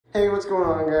Hey, what's going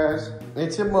on, guys?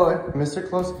 It's your boy, Mr.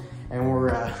 Close, and we're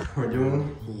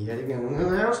doing yet again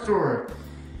another house tour.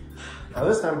 Now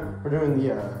this time we're doing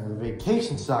the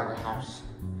Vacation Saga house.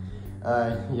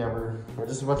 Yeah, we're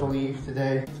just about to leave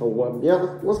today. So yeah,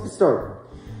 let's get started.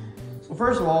 So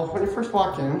first of all, when you first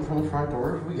walk in from the front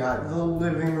door, we got the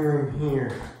living room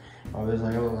here. Oh, there's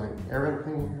like a little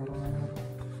everything.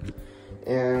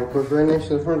 And of course, right next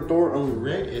to the front door on the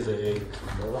right is a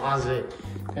closet.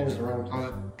 And it's around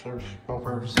closet. There's no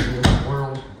purpose in this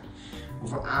world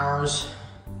for ours.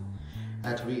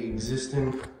 Had to be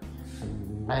existing.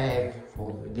 Bag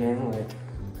full again, like,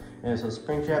 and it's a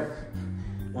spring trap.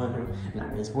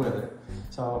 It's boiler.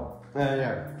 So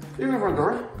yeah, in the front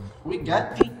door, we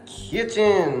got the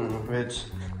kitchen, which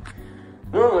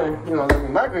normally, you know, there's a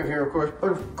microwave here, of course,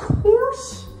 but of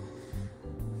course,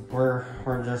 we're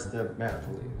just the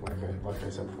naturally, like I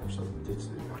said before. So it's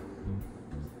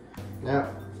now.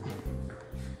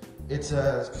 It's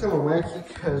kind of wacky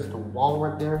because the wall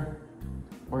right there,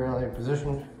 where you're like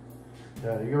positioned, you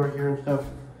go right here and stuff,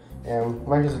 and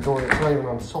right here's the door that's not even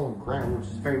on solid ground, which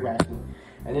is very wacky.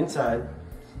 And inside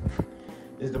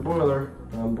is the boiler,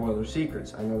 boiler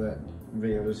secrets. I know that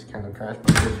video is kind of trash,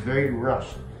 but it was very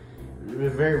rushed. It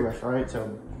was very rushed, all right?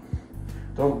 So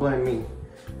don't blame me,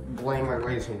 blame my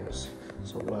laziness.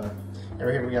 So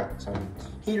right here we got some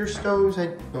heater stoves. I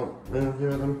don't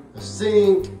remember them. A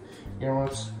sink, you know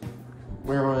what's.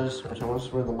 Where was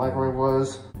where the microwave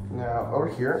was. Now over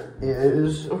here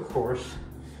is, of course,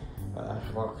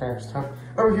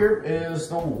 over here is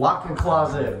the walk-in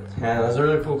closet. And there's a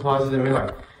really cool closet. I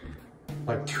mean,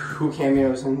 like 2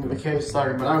 cameos in the Vacation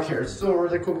Saga, but I don't care. It's still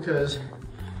really cool because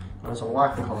it's a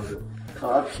walk-in closet.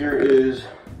 Up here is,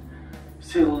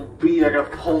 see a little bead. I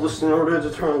gotta pull this in order to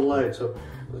turn on the light. So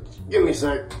give me a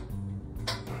sec.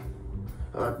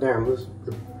 Damn, this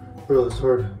is really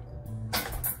hard.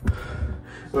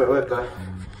 Wait, what the?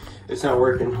 It's not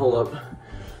working, hold up.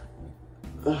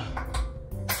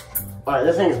 Alright,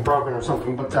 this thing is broken or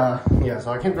something, but yeah,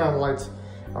 so I can't turn on the lights.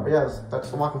 But yeah, that's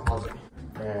the walk-in closet.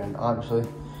 And obviously,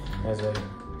 there's a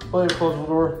fully closable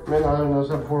door. Man, I didn't notice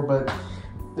that before, but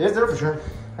it's there for sure.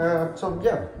 So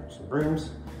yeah, some rooms.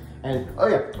 And oh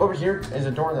yeah, over here is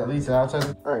a door that leads to the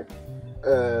outside. Alright,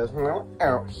 so now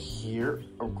out here,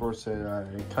 of course, I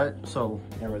cut. So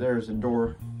yeah, right there is a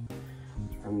door.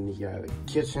 From the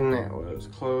kitchen that was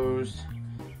closed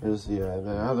is the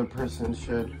other person's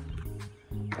shed.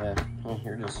 Oh,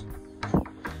 here it is.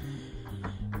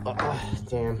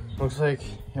 Damn, looks like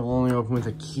it will only open with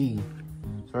a key.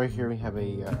 So right here we have a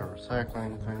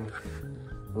recycling thing.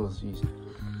 Those these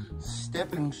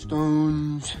stepping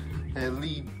stones that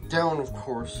lead down, of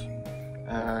course.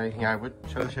 Yeah, I would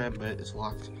show the shed, but it's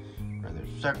locked. Right,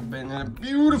 there's a recycle bin and a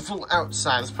beautiful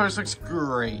outside. This place looks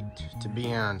great, to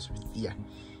be honest with you.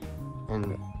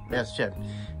 And that's it.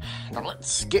 Now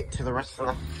let's get to the rest of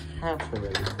the house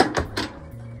already.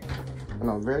 And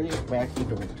I'm very wacky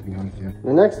door, to be honest with you.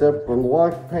 The next step from the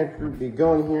walk pantry will be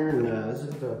going here, and this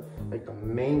is the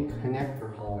main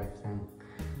connector hallway thing.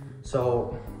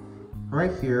 So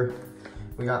right here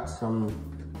we got some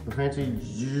fancy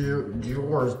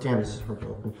drawers. Damn, this is hard to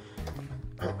open.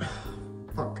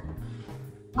 Fuck.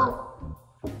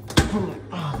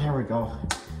 Oh, there we go.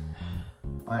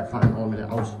 Alright, fine, hold me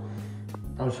down.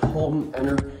 I was holding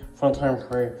Ennard front time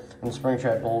tray and spring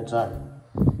trap the whole time.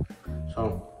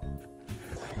 So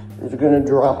I'm just gonna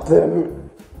drop them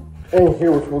in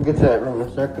here, which we'll get to that room in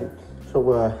a second. So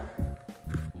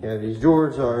yeah, these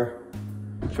drawers are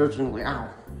certainly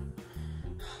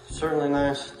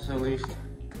nice, to the least.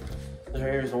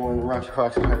 Here's the one Rockstar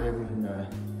Fox had in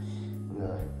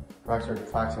the Rockstar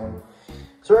Fox one.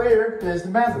 So right here is the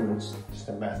bathroom. It's just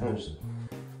a bathroom.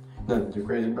 Nothing too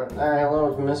crazy, but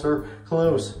hello, Mr.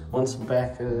 Close. Once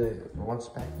back what?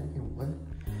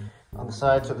 On the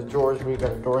sides of the drawers, we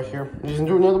got a door here. You can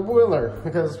do another boiler,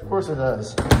 because of course it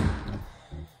does.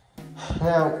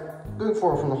 Now, going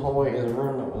forward from the hallway is a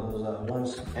room that was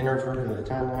once Ennard's room at the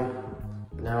time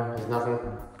one. Now has nothing.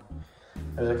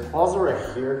 There's a closet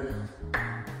right here.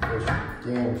 Which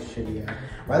damn shitty.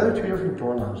 Why are there 2 different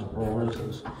doorknobs? Well, what is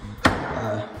this?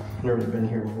 Never been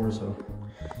here before, so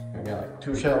I got like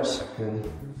 2 shelves, and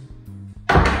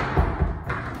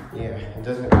yeah, it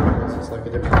doesn't make sense. It's like a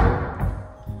different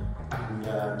thing. And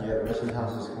yeah, the rest of the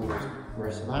house is cool. The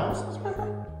rest of the house is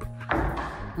different.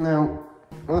 Now,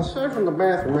 aside from the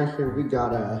bathroom right here,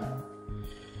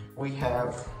 we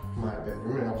have my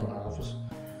bedroom and also my office.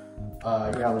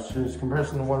 Yeah, let's just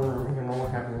comparison to one room. You know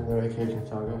what happened in the Vacation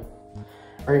Saga.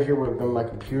 Right here would have been my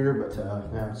computer, but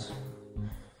now it's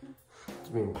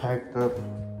being packed up.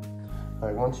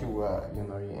 Like once you you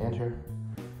enter,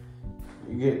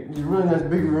 You get a really nice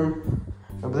big room.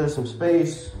 Over there's some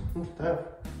space and stuff.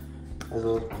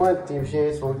 There's plenty of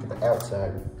shade, so look at the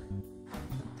outside.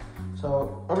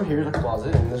 So over here is a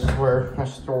closet, and this is where I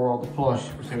store all the plush.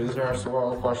 So this is where I store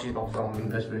all the plushies all from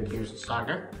this Vacation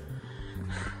Saga.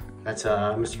 That's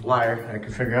Mr. Liar. I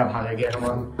can figure out how to get him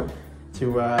on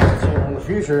to channel in the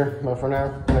future, but for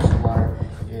now, Mr. Liar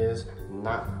is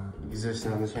not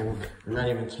existing on the channel. We're not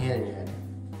even canon yet.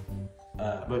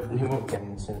 But he won't get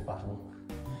in as soon as possible.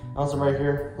 Also right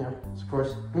here, you know, of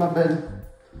course, my bed.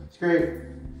 It's great.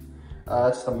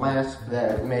 It's the mask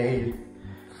that made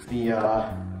the,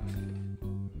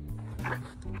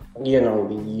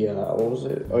 what was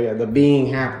it? Oh yeah, the being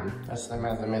happen. That's the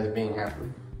mask that made the being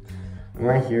happen. And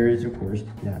right here is, of course,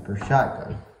 Dapper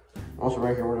Shotgun. Also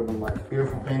right here would have been my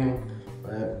beautiful painting,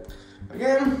 but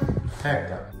again,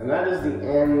 packed up. And that is the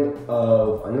end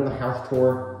of another house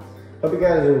tour. Hope you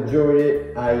guys enjoyed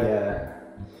it.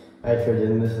 I sure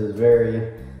did. This is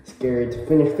very scary to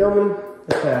finish filming.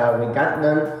 But we got it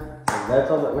done.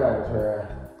 That's all that matters. We're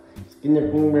just getting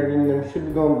everything ready, and then should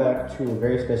be going back to a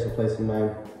very special place of mine,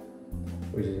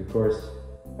 which is, of course,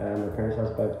 my parents'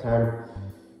 house by the time.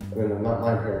 I mean, not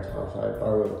my parents' house. I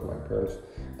live with my parents.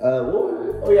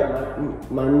 Oh yeah,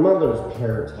 my mother's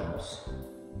parents' house.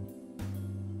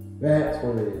 That's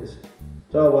what it is.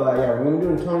 So yeah, we're gonna be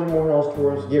doing tons more house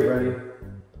tours. Get ready.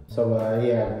 So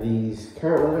yeah, these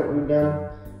current ones that we've done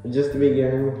are just the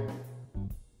beginning.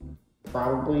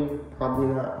 Probably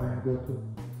not. I have no clue.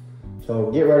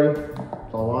 So get ready.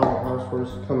 There's a lot of house tours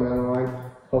coming down the line.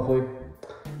 Hopefully,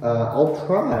 I'll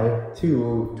try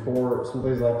to tour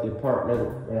someplace like the apartment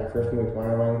when I first moved to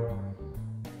Wyoming.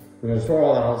 I'm gonna tour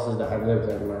all the houses that I've lived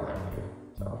in my life.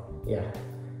 So yeah.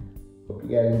 Hope you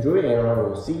guys enjoyed, and I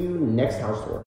will see you next house tour.